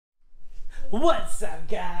What's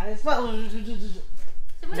up, guys? Hi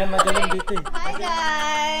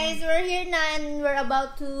guys! We're here na and we're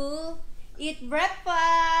about to eat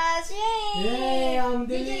breakfast! Yay! Yay! I'm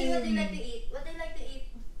DJ, what do you like to eat? What do you like to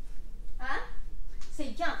eat? Huh?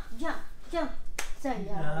 Say jump, jump, jump!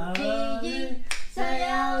 Sayaw, JJ!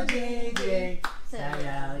 Sayaw, JJ!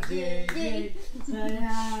 Sayaw, JJ!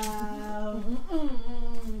 Sayaw!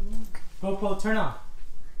 GoPro, turn off.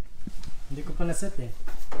 Hindi ko pa naset eh.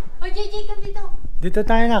 Oh, JJ, come dito! Dito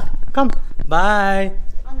tayo na. Come! Bye!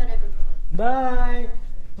 Oh, na-record ko. Bye!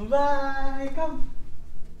 Bye! Come!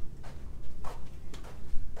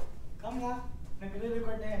 Come na.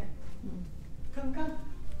 Nagre-record na yan. Come, come!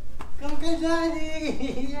 Come kay Daddy!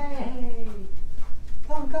 Yay!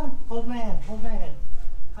 Come, come! Hold my hand, hold my hand.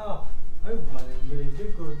 How? Ay, maling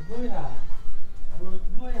good boy ha. Good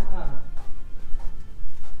boy ha.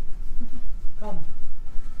 Come.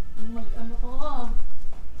 Mag-ano ko.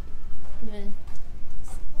 Yan.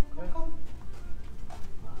 Come, come.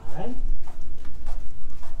 One.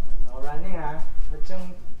 No running ha. Ba't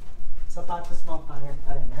yung sapatos mo pangit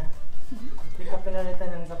pa rin ha? Hindi ka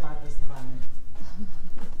pinalitan ng sapatos na pangit.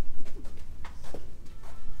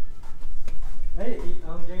 Ay,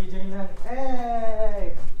 ang JJ na.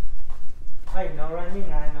 Hey! Ay, no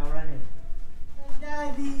running ha, no running.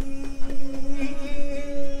 Daddy!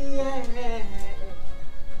 Yeah!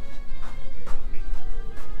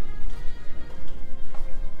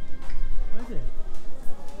 What is it?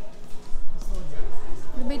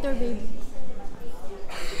 Elevator, baby.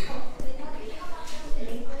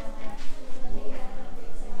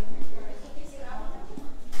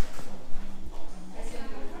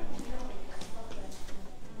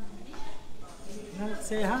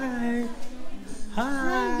 Say hi.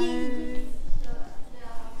 Hi.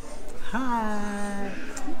 Hi.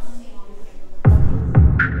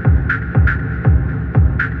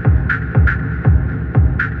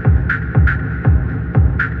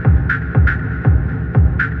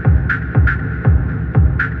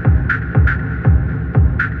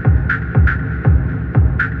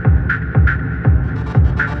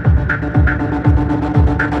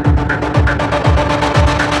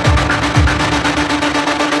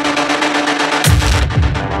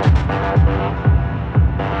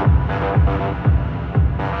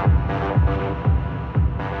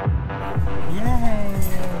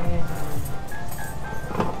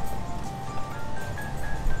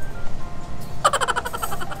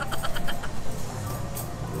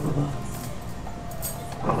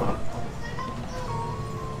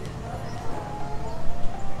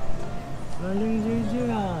 Galing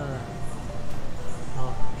JJ ah.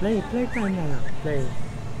 Oh, play time na lang. Play.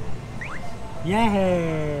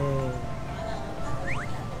 Yay!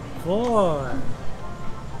 4.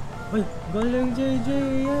 Uy, galing JJ!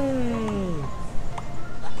 Yay!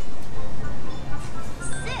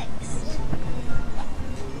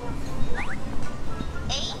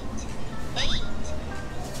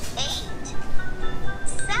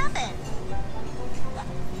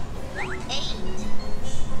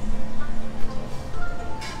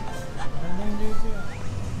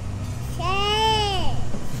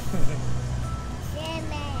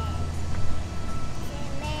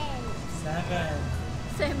 7.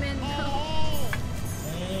 Semen. 8.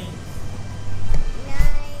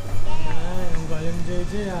 Ay, ang galing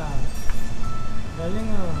JJ ah. Galing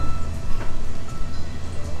ah.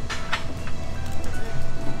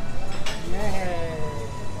 Yay!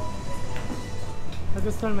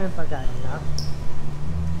 Nagustuhan mo yung pagkain na?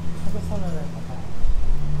 Nagustuhan mo yung pagkain?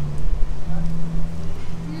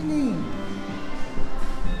 Yun eh.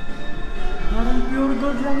 Parang pure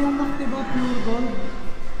gold lang yung Mac, diba? Pure gold.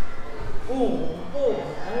 Oh,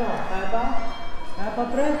 ano? Kaya ba? Kaya pa,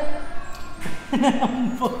 pre?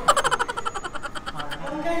 Naambok.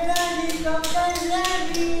 Come kay Daddy! Come kay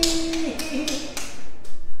Daddy!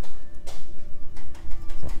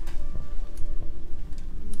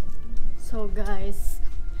 So guys,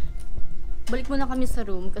 balik muna kami sa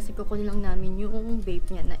room kasi kukunin lang namin yung vape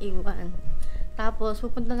niya na iwan. Tapos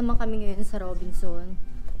pupunta naman kami ngayon sa Robinson.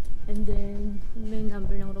 And then, may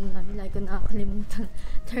number ng room namin. Like ko nakakalimutan.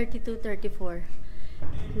 3234.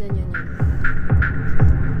 Ilan yun yun?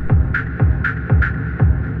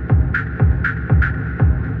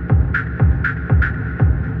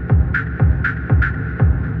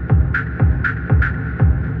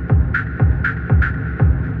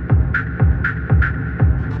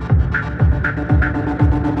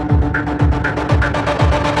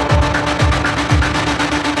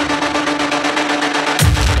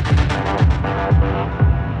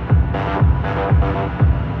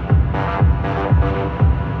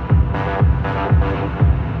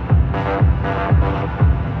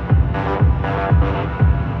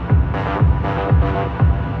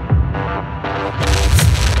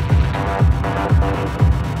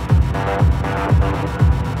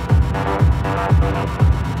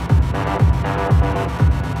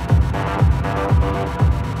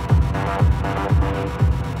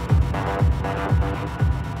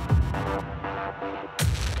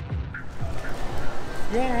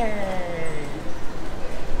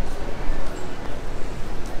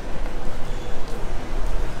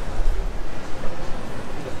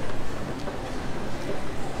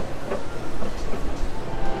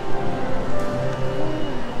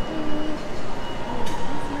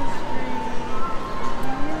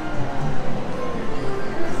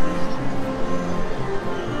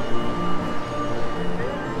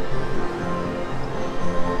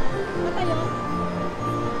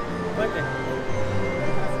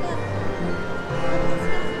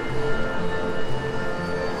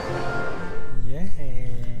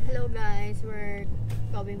 Hello guys, we're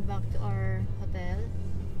going back to our hotel.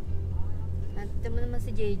 Nandito mo naman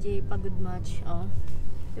si JJ, pagod match. Oh.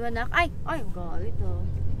 Diba nak? Ay, galit oh.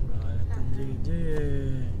 Galit ang JJ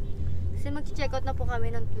eh. Kasi mag-check out na po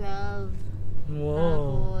kami ng 12.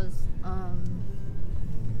 Wow. Tapos,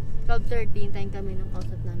 12:13, tayo kami nung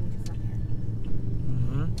kausap namin sa sakyan.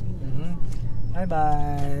 Bye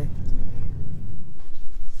bye.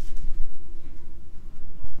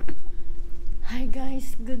 Hi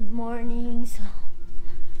guys, good morning. So,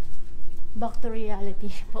 back to reality.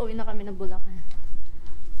 Pauwi na kami ng Bulacan.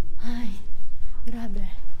 Ay,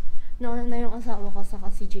 grabe. Nauna na yung asawa ko saka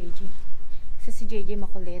si JJ. Kasi si JJ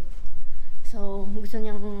makulit. So, gusto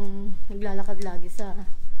niyang naglalakad lagi sa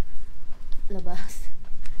labas.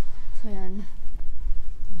 So, yan.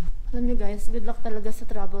 Alam niyo guys, good luck talaga sa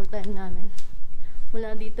travel time namin.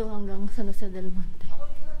 Mula dito hanggang San Jose del Monte.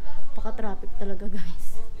 Paka-traffic talaga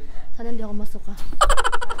guys. Sana hindi ako masuka.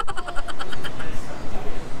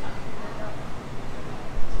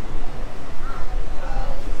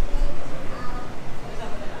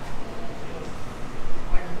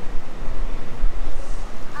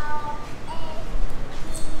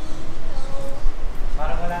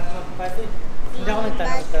 Parang wala naman pati. Hindi ako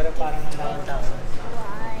nagtanong pero parang ang daming tao.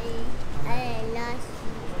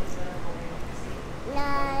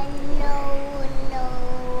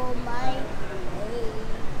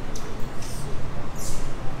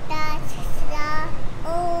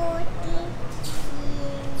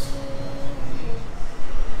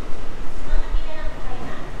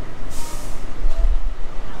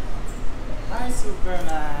 Hi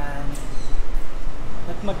Superman!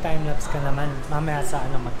 Ba't mag-timelapse ka naman? Mamaya sa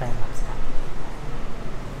ano mag-timelapse ka?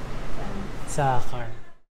 Sa car.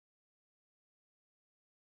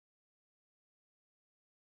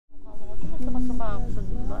 Suka-suka ako sa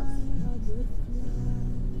bus.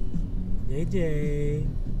 JJ!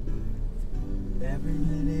 Every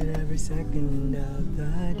minute, every second of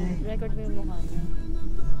the day. Record mo yung mukha niya.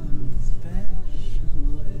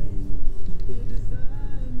 Special way.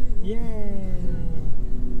 Yay!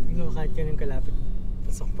 Tingnan mo kahit ganun kalapit,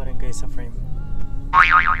 pasok pa rin kayo sa frame.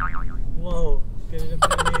 Wow! Ganun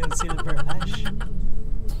pa rin yung silver ash.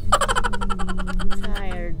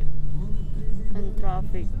 Tired. And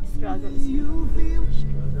traffic. Struggle is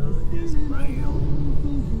Struggle is real.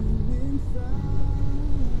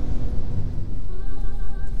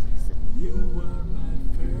 You were my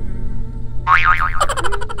first.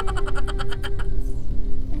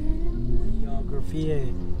 Geography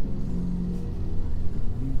eh.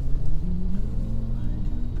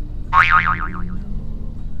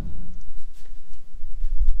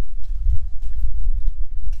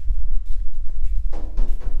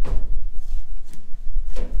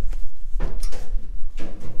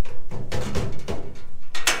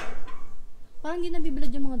 parang hindi nabibilad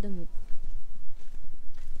yung mga damit.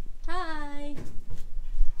 Hi!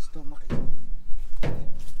 Stomach.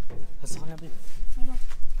 Pasok na, babe.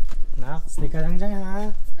 Nak, stay ka lang dyan ha.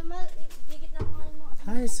 Gigit na ako nga ng mga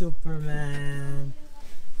Hi, Superman.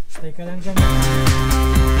 Stay ka lang dyan ha.